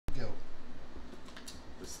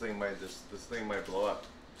this thing might blow up.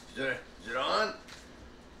 Is it on?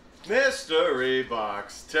 Mystery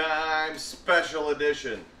box time, special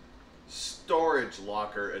edition, storage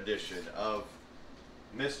locker edition of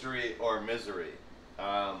Mystery or Misery.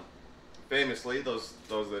 Famously, those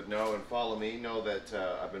that know and follow me know that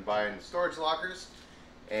I've been buying storage lockers,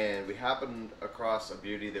 and we happened across a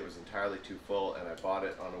beauty that was entirely too full, and I bought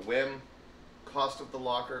it on a whim. Cost of the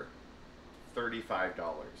locker, $35.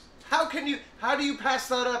 How do you pass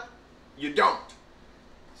that up? You don't.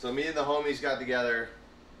 So me and the homies got together.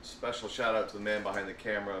 Special shout out to the man behind the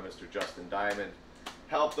camera, Mr. Justin Diamond.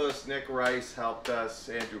 Helped us. Nick Rice helped us.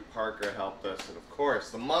 Andrew Parker helped us. And of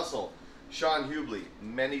course, the muscle, Sean Hubley.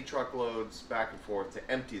 Many truckloads back and forth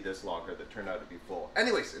to empty this locker that turned out to be full.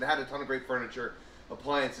 Anyways, it had a ton of great furniture,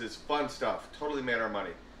 appliances, fun stuff. Totally made our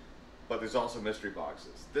money. But there's also mystery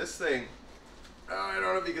boxes. This thing, I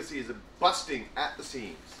don't know if you can see, is busting at the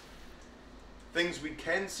seams. Things we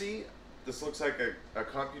can see, this looks like a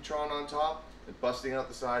Computron on top. And busting out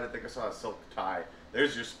the side, I think I saw a silk tie.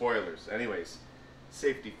 There's your spoilers. Anyways,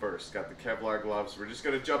 safety first. Got the Kevlar gloves. We're just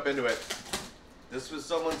going to jump into it. This was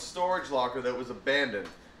someone's storage locker that was abandoned.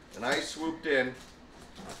 And I swooped in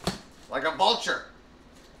like a vulture.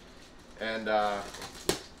 And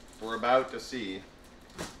we're about to see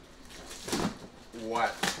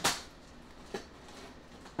what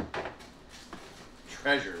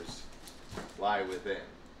treasures lie within.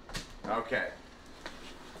 Okay.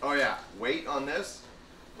 Oh yeah, weight on this,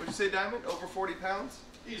 what'd you say, Diamond? Over 40 pounds?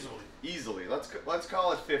 Easily. Easily. Let's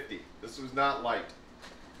call it 50. This was not light.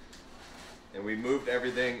 And we moved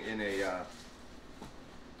everything in a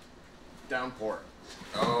downpour.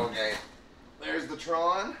 Okay. There's the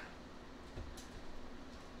Tron.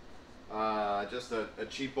 Just a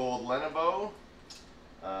cheap old Lenovo.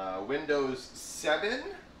 Windows 7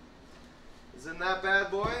 is in that bad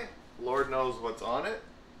boy. Lord knows what's on it.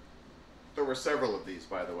 There were several of these,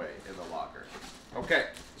 by the way, in the locker. Okay,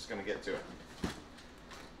 just gonna get to it.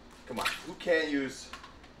 Come on, who can't use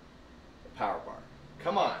a power bar?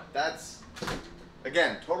 Come on, that's,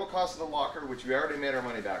 again, total cost of the locker, which we already made our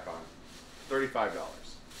money back on, $35.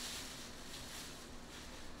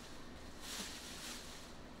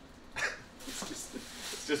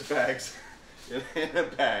 It's just bags in a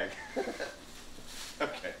bag.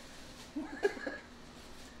 Okay.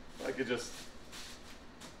 I could just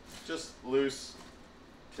loose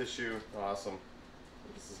tissue. Awesome.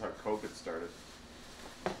 This is how COVID started.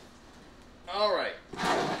 All right.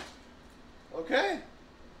 Okay.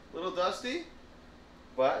 A little dusty,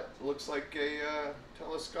 but looks like a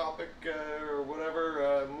telescopic or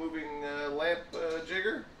whatever moving lamp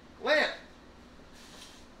jigger. Lamp.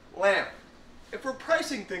 If we're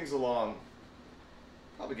pricing things along,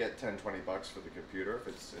 probably get 10, 20 bucks for the computer if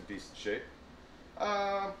it's in decent shape.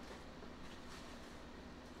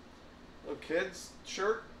 Little kids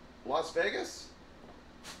shirt, Las Vegas,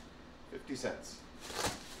 50 cents.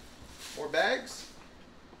 More bags.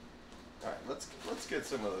 All right, let's get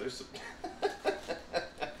some of those.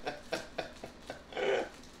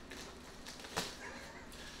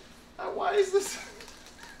 Why is this?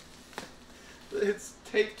 It's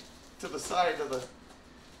taped to the side of the.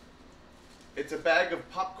 It's a bag of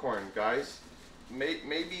popcorn, guys.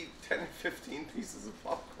 Maybe 10 or 15 pieces of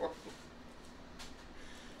popcorn.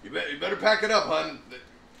 You better pack it up, hon.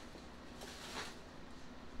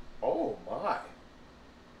 Oh my.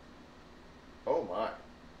 Oh my.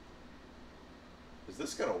 Is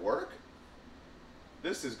this gonna work?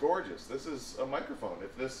 This is gorgeous. This is a microphone.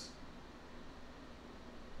 If this...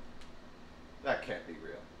 That can't be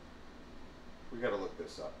real. We gotta look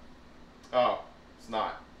this up. Oh, it's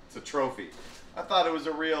not. It's a trophy. I thought it was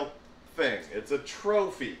a real thing. It's a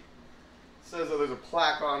trophy. It says that there's a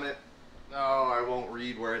plaque on it. No, I won't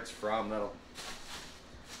read where it's from.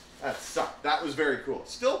 That sucked. That was very cool.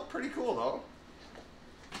 Still pretty cool though.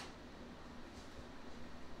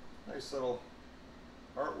 Nice little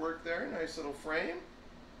artwork there. Nice little frame.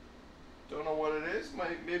 Don't know what it is.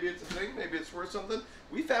 Maybe it's a thing. Maybe it's worth something.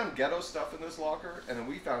 We found ghetto stuff in this locker, and then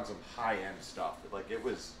we found some high-end stuff. Like it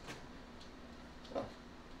was... Oh.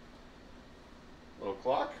 Little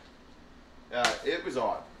clock. Yeah, it was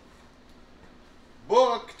odd.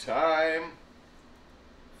 Book time.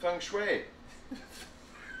 Feng Shui.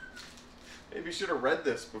 Maybe you should have read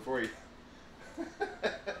this before you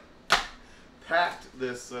packed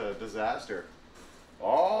this disaster.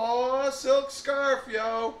 Oh, a silk scarf,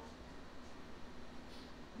 yo.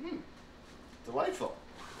 Delightful.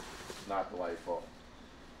 Not delightful.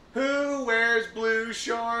 Who wears blue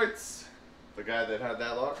shorts? The guy that had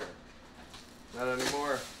that locker. Not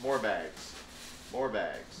anymore. More bags. More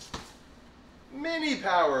bags. Mini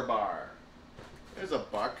power bar. There's a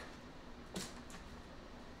buck.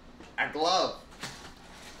 A glove.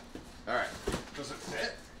 All right. Does it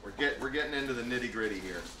fit? We're getting into the nitty gritty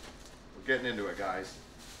here. We're getting into it, guys.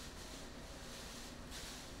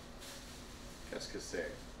 Qu'est-ce que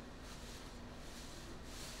c'est?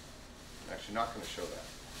 I'm actually not going to show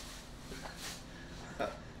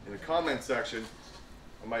that. In the comment section,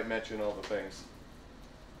 I might mention all the things.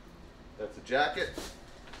 That's a jacket.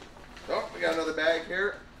 Oh, we got another bag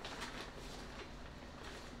here.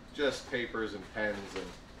 Just papers and pens and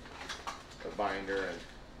a binder and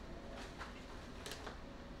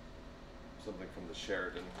something from the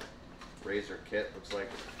Sheridan razor kit. Looks like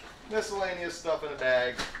miscellaneous stuff in a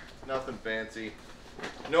bag. Nothing fancy.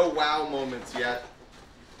 No wow moments yet.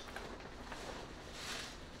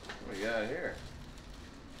 What do we got here?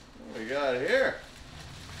 What do we got here?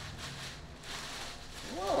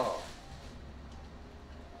 Whoa.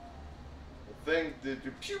 The thing did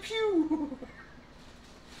pew pew.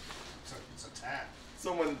 It's a tap.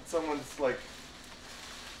 Someone's like,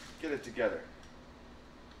 get it together.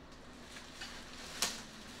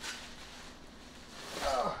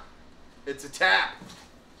 It's a tap.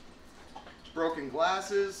 Broken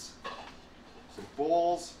glasses, some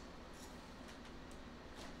bowls,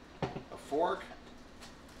 a fork,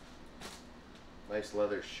 nice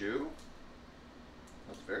leather shoe.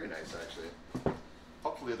 That's very nice, actually.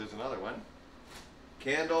 Hopefully there's another one.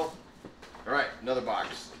 Candle. All right, another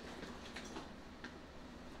box.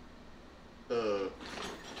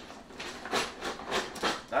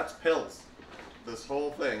 That's pills. This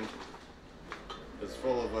whole thing is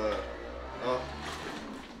full of oh,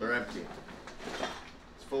 they're empty.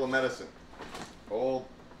 It's full of medicine. Old.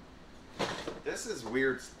 This is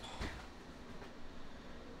weird.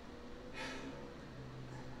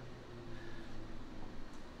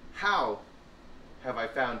 How have I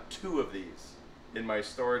found 2 of these in my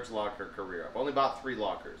storage locker career? I've only bought 3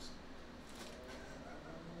 lockers.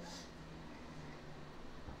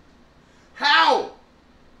 How?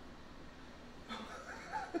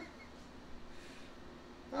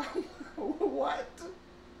 What?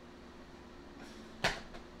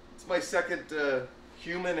 It's my second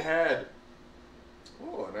human head.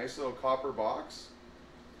 Oh, a nice little copper box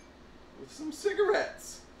with some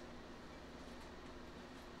cigarettes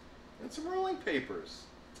and some rolling papers.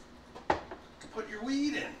 Put your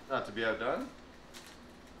weed in. Not to be outdone.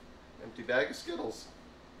 Empty bag of Skittles.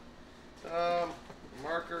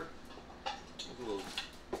 Marker. Little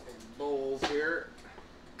bowls here.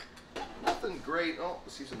 Nothing great. Oh, I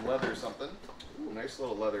see some leather or something. Ooh, nice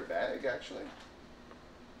little leather bag, actually.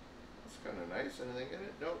 That's kind of nice. Anything in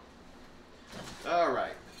it? Nope. All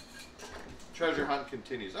right. Treasure hunt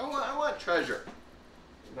continues. I want treasure.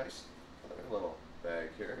 Nice little bag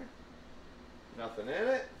here. Nothing in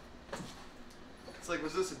it. It's like,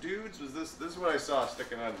 was this a dude's? Was this is what I saw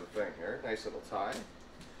sticking out of the thing here. Nice little tie.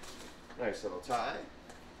 Nice little tie.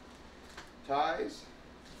 Ties.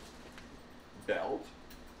 Belt.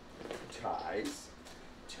 Ties.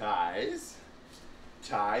 Ties.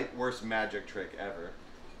 Tie. Worst magic trick ever.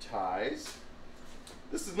 Ties.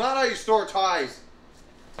 This is not how you store ties.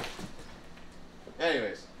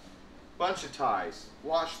 Anyways. Bunch of ties.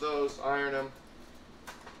 Wash those. Iron them.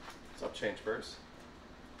 What's up, change purse?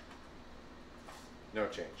 No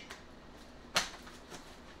change.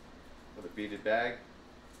 Another beaded bag.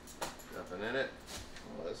 Nothing in it.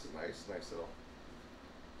 Oh, this is nice. Nice little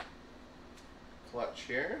clutch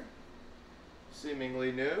here.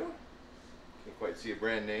 Seemingly new. Can't quite see a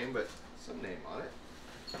brand name, but some name on it.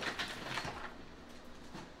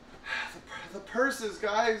 The purses,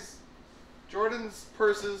 guys. Jordan's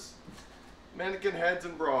purses, mannequin heads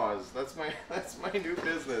and bras. That's my new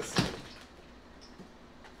business.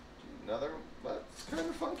 Another, but it's kind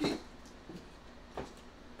of funky.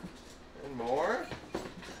 And more.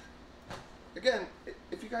 Again,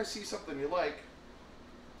 if you guys see something you like,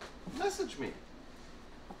 message me.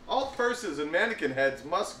 All purses and mannequin heads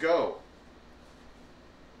must go.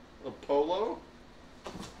 A little polo.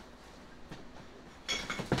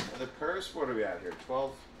 Another purse. What are we at here?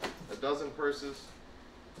 12. A dozen purses.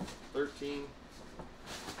 13.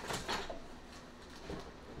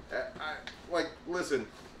 Listen,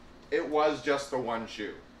 it was just the one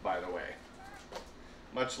shoe, by the way.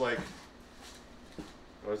 Much like,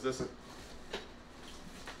 what is this?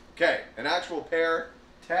 Okay, an actual pair.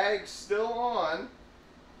 Tag still on.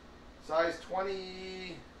 Size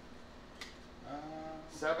 27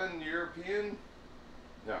 European?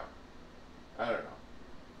 No. I don't know.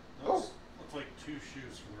 Those look like 2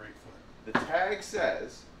 shoes from right foot. The tag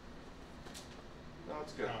says, no,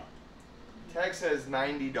 it's good. No. Tag says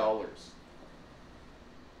 $90.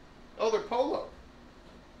 Oh, they're polo.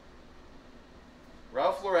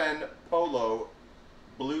 Ralph Lauren Polo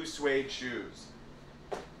blue suede shoes.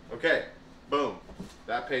 Okay, boom.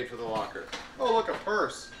 That paid for the locker. Oh, look, a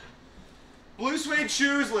purse. Blue suede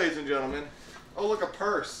shoes, ladies and gentlemen. Oh, look, a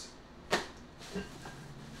purse. What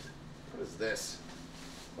is this?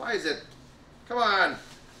 Why is it? Come on.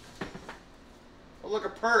 Oh, look, a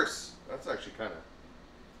purse. That's actually kind of...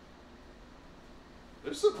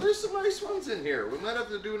 There's some nice ones in here. We might have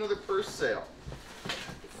to do another purse sale.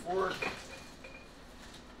 Before...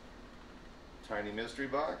 Tiny mystery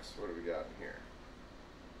box. What do we got in here?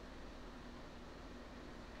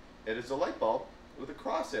 It is a light bulb with a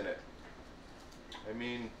cross in it. I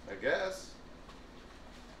mean, I guess.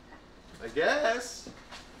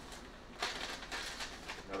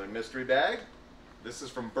 Another mystery bag. This is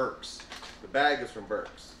from Burks. The bag is from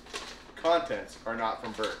Burks. The contents are not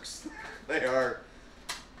from Burks. They are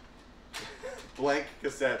blank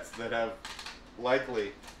cassettes that have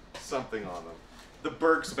likely something on them. The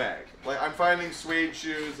Burks bag. Like, I'm finding suede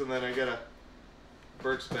shoes and then I get a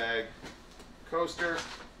Burks bag. Coaster.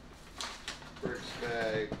 Burks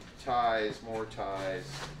bag. Ties. More ties.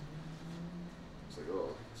 Looks like a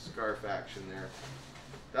little scarf action there.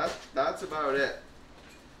 That's about it.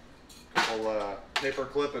 Couple paper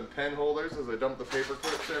clip and pen holders as I dump the paper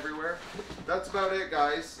clips everywhere. That's about it,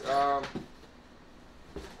 guys.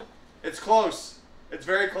 It's close. It's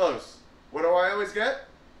very close. What do I always get?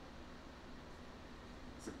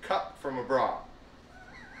 It's a cup from a bra.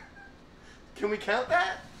 Can we count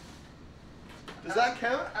that? Does that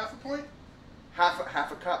count? Half a point? Half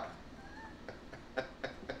a cup.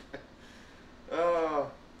 Oh,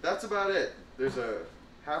 that's about it. There's a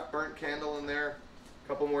half burnt candle in there, a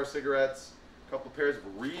couple more cigarettes, a couple pairs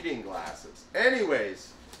of reading glasses.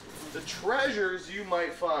 Anyways, the treasures you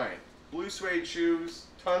might find. Blue suede shoes,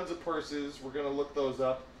 tons of purses. We're gonna look those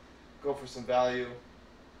up, go for some value.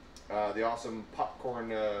 The awesome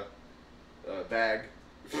popcorn bag.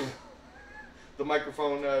 The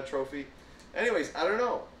microphone trophy. Anyways, I don't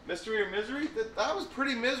know. Mystery or misery? That was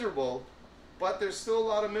pretty miserable, but there's still a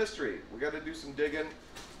lot of mystery. We got to do some digging,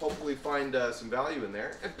 hopefully find some value in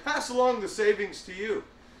there, and pass along the savings to you.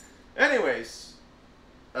 Anyways,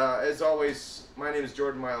 as always, my name is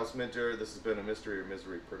Jordan Miles Minter. This has been a Mystery or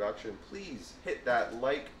Misery production. Please hit that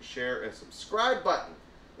like, share, and subscribe button.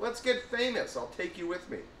 Let's get famous. I'll take you with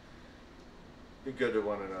me. Be good to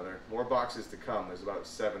one another. More boxes to come. There's about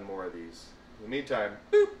 7 more of these. In the meantime,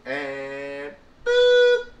 boop and boop.